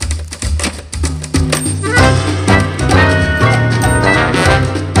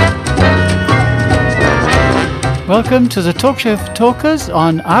Welcome to the Talk Show for Talkers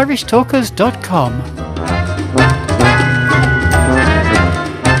on irishtalkers.com.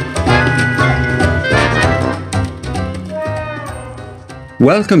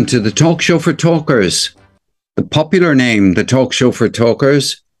 Welcome to the Talk Show for Talkers. The popular name, the Talk Show for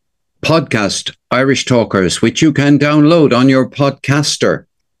Talkers, podcast Irish Talkers, which you can download on your podcaster.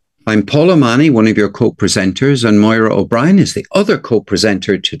 I'm Paul O'Mahony, one of your co-presenters, and Moira O'Brien is the other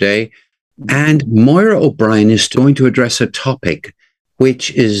co-presenter today. And Moira O'Brien is going to address a topic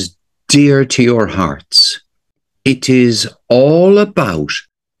which is dear to your hearts. It is all about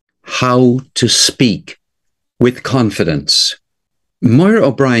how to speak with confidence. Moira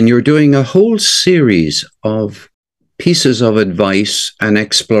O'Brien, you're doing a whole series of pieces of advice and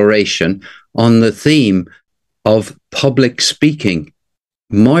exploration on the theme of public speaking.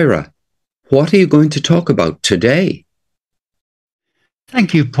 Moira, what are you going to talk about today?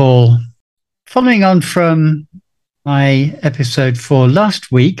 Thank you, Paul. Following on from my episode 4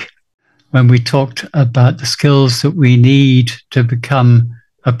 last week, when we talked about the skills that we need to become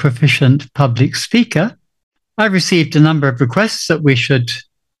a proficient public speaker, I received a number of requests that we should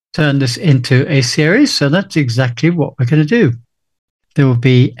turn this into a series. So that's exactly what we're going to do. There will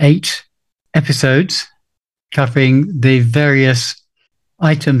be 8 episodes covering the various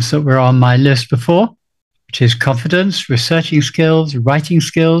items that were on my list before, which is confidence, researching skills, writing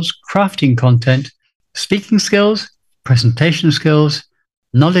skills, crafting content, speaking skills, presentation skills,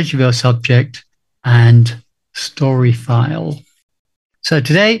 knowledge of your subject, and story file. So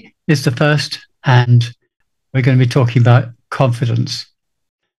today is the first, and we're going to be talking about confidence.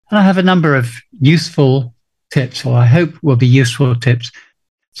 And I have a number of useful tips, or I hope will be useful tips.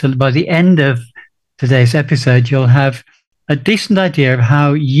 So that by the end of today's episode, you'll have a decent idea of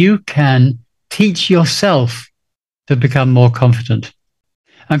how you can teach yourself to become more confident.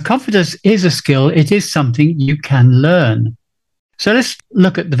 And confidence is a skill. It is something you can learn. So let's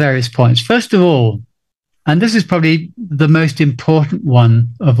look at the various points. First of all, and this is probably the most important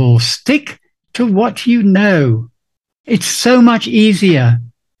one of all, stick to what you know. It's so much easier.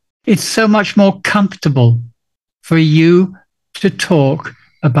 It's so much more comfortable for you to talk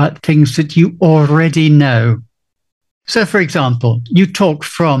about things that you already know. So, for example, you talk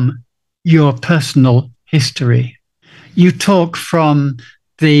from your personal history. You talk from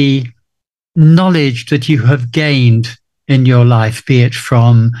the knowledge that you have gained in your life, be it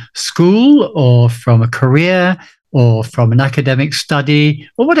from school or from a career or from an academic study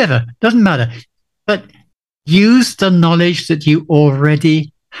or whatever, doesn't matter. But use the knowledge that you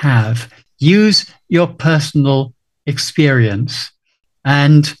already have. Use your personal experience,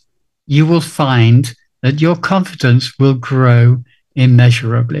 and you will find that your confidence will grow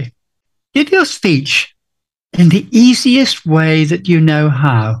immeasurably. Give your speech in the easiest way that you know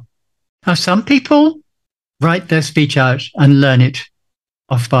how. Now, some people write their speech out and learn it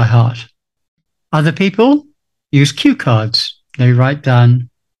off by heart. Other people use cue cards. They write down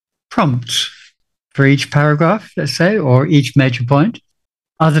prompts for each paragraph, let's say, or each major point.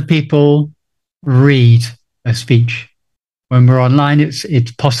 Other people read a speech. When we're online,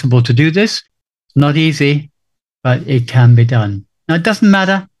 it's possible to do this. It's not easy, but it can be done. Now, it doesn't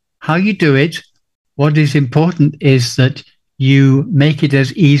matter how you do it. What is important is that you make it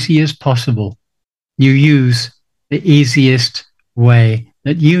as easy as possible. You use the easiest way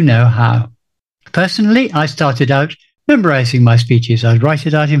that you know how. Personally, I started out memorizing my speeches. I'd write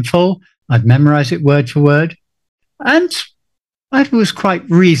it out in full. I'd memorize it word for word. And I was quite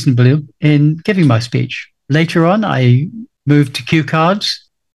reasonable in giving my speech. Later on, I moved to cue cards.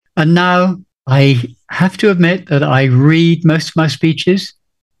 And now I have to admit that I read most of my speeches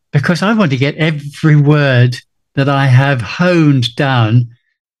because I want to get every word that I have honed down.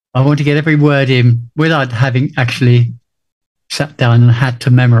 I want to get every word in without having actually sat down and had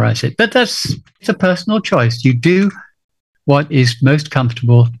to memorize it. But it's a personal choice. You do what is most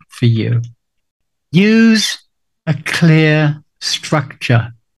comfortable for you. Use a clear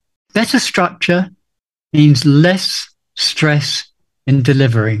structure. Better structure means less stress in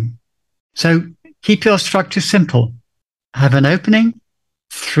delivering. So keep your structure simple. Have an opening,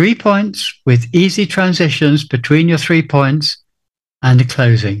 3 points with easy transitions between your 3 points, and a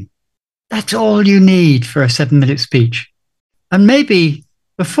closing. That's all you need for a 7-minute speech. And maybe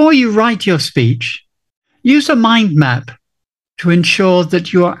before you write your speech, use a mind map to ensure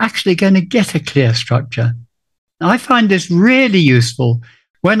that you are actually going to get a clear structure. I find this really useful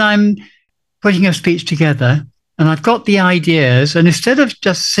when I'm putting a speech together and I've got the ideas, and instead of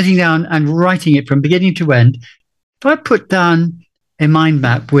just sitting down and writing it from beginning to end, if I put down a mind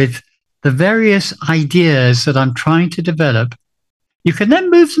map with the various ideas that I'm trying to develop, you can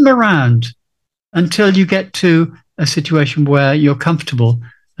then move them around until you get to a situation where you're comfortable,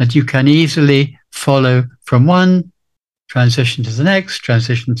 that you can easily follow from one transition to the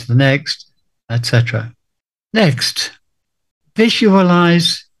next, etc. Next,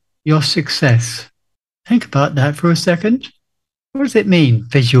 visualize your success. Think about that for a second. What does it mean,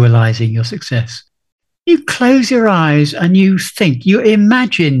 visualizing your success? You close your eyes and you think, you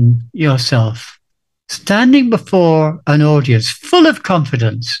imagine yourself standing before an audience full of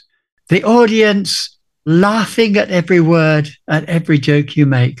confidence, the audience laughing at every word, at every joke you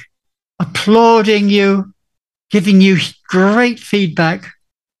make, applauding you, giving you great feedback.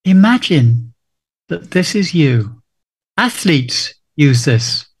 Imagine that this is you. Athletes use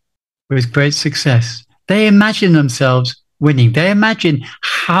this with great success. They imagine themselves winning. They imagine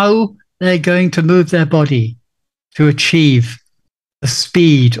how they're going to move their body to achieve the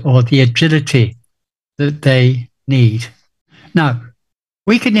speed or the agility that they need. Now,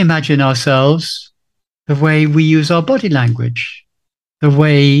 we can imagine ourselves the way we use our body language, the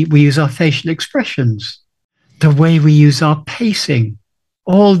way we use our facial expressions, the way we use our pacing,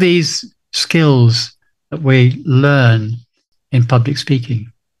 all these skills that we learn in public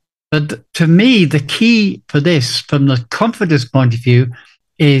speaking. But to me, the key for this, from the confidence point of view,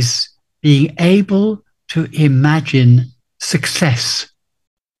 is being able to imagine success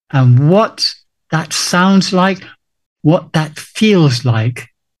and what that sounds like, what that feels like,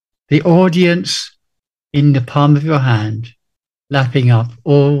 the audience in the palm of your hand, lapping up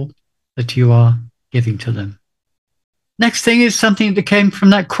all that you are giving to them. Next thing is something that came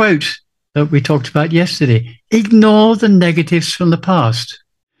from that quote that we talked about yesterday. Ignore the negatives from the past.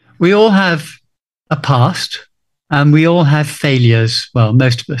 We all have a past and we all have failures. Well,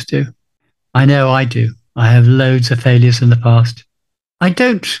 most of us do. I know I do. I have loads of failures in the past. I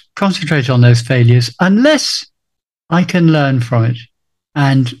don't concentrate on those failures unless I can learn from it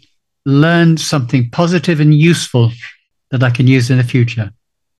and learn something positive and useful that I can use in the future.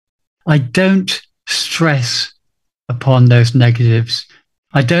 I don't stress upon those negatives.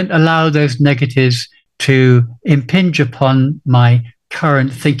 I don't allow those negatives to impinge upon my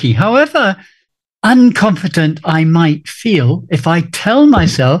current thinking. However unconfident I might feel, if I tell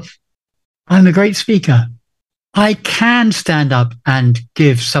myself I'm a great speaker, I can stand up and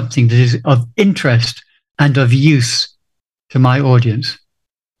give something that is of interest and of use to my audience.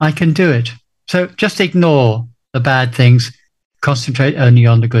 I can do it. So just ignore the bad things, concentrate only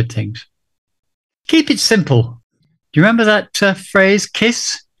on the good things. Keep it simple. Do you remember that phrase,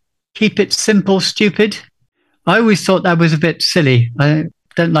 KISS? Keep it simple, stupid. I always thought that was a bit silly. I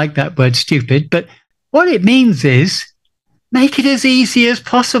don't like that word stupid, but what it means is make it as easy as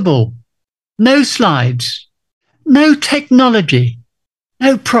possible. No slides, no technology,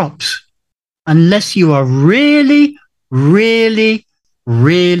 no props, unless you are really, really,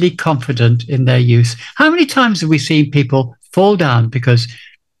 really confident in their use. How many times have we seen people fall down because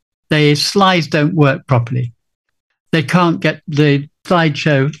their slides don't work properly? They can't get the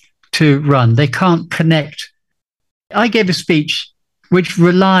slideshow to run. They can't connect. I gave a speech which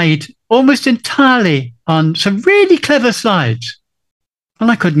relied almost entirely on some really clever slides. And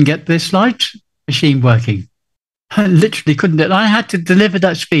I couldn't get the slide machine working. I literally couldn't. I had to deliver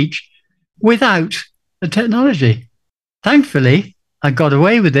that speech without the technology. Thankfully, I got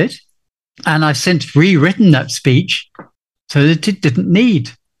away with it. And I've since rewritten that speech so that it didn't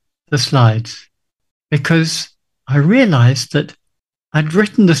need the slides, because I realized that I'd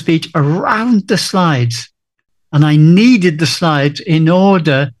written the speech around the slides and I needed the slides in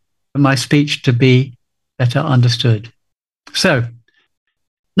order for my speech to be better understood. So,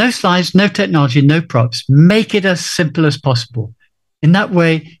 no slides, no technology, no props. Make it as simple as possible. In that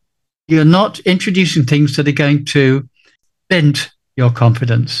way, you're not introducing things that are going to bend your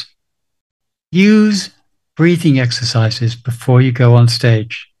confidence. Use breathing exercises before you go on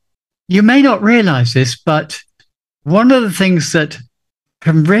stage. You may not realize this, but one of the things that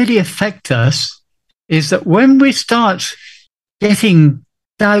can really affect us is that when we start getting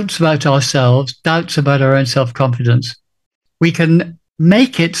doubts about ourselves, doubts about our own self-confidence, we can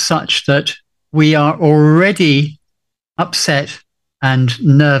make it such that we are already upset and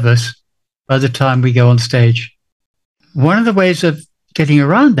nervous by the time we go on stage. One of the ways of getting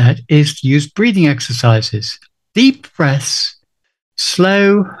around that is to use breathing exercises. Deep breaths,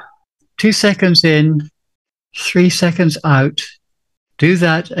 slow, 2 seconds in, 3 seconds out. Do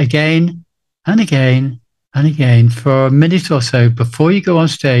that again and again and again for a minute or so before you go on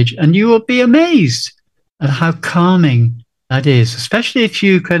stage, and you will be amazed at how calming that is, especially if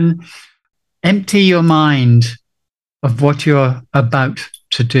you can empty your mind of what you're about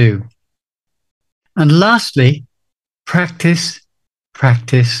to do. And lastly, practice,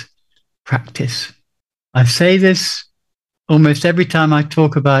 practice, practice. I say this almost every time I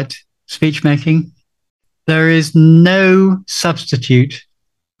talk about speech making. There is no substitute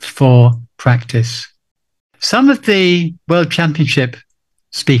for practice. Some of the World Championship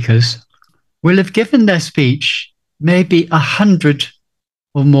speakers will have given their speech maybe 100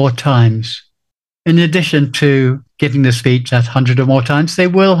 or more times. In addition to giving the speech that 100 or more times, they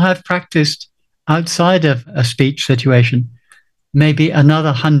will have practiced outside of a speech situation maybe another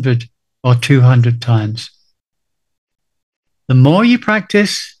 100 or 200 times. The more you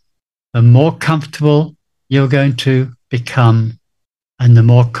practice, the more comfortable you're going to become and the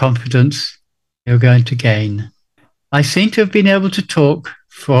more confidence you're going to gain. I seem to have been able to talk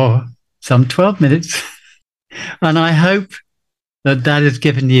for some 12 minutes, and I hope that that has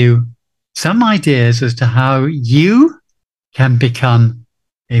given you some ideas as to how you can become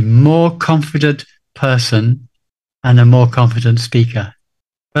a more confident person and a more confident speaker.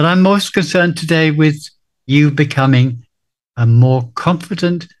 But I'm most concerned today with you becoming a more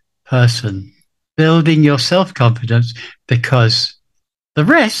confident person, building your self-confidence, because the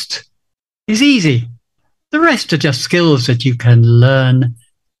rest is easy. The rest are just skills that you can learn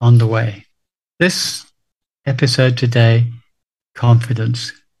on the way. This episode today,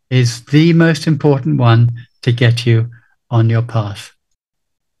 confidence, is the most important one to get you on your path.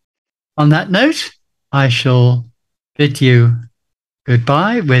 On that note, I shall bid you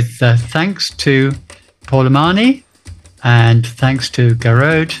goodbye with thanks to Paul Amani and thanks to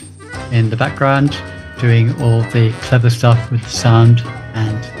Garode in the background doing all the clever stuff with the sound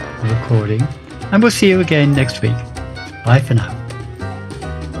and the recording. And we'll see you again next week. Bye for now.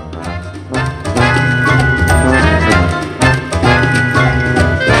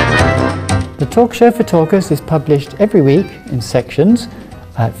 The Talk Show for Talkers is published every week in sections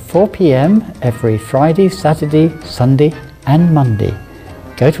at 4 p.m. every Friday, Saturday, Sunday and Monday.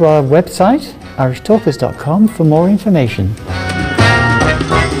 Go to our website, irishtalkers.com, for more information.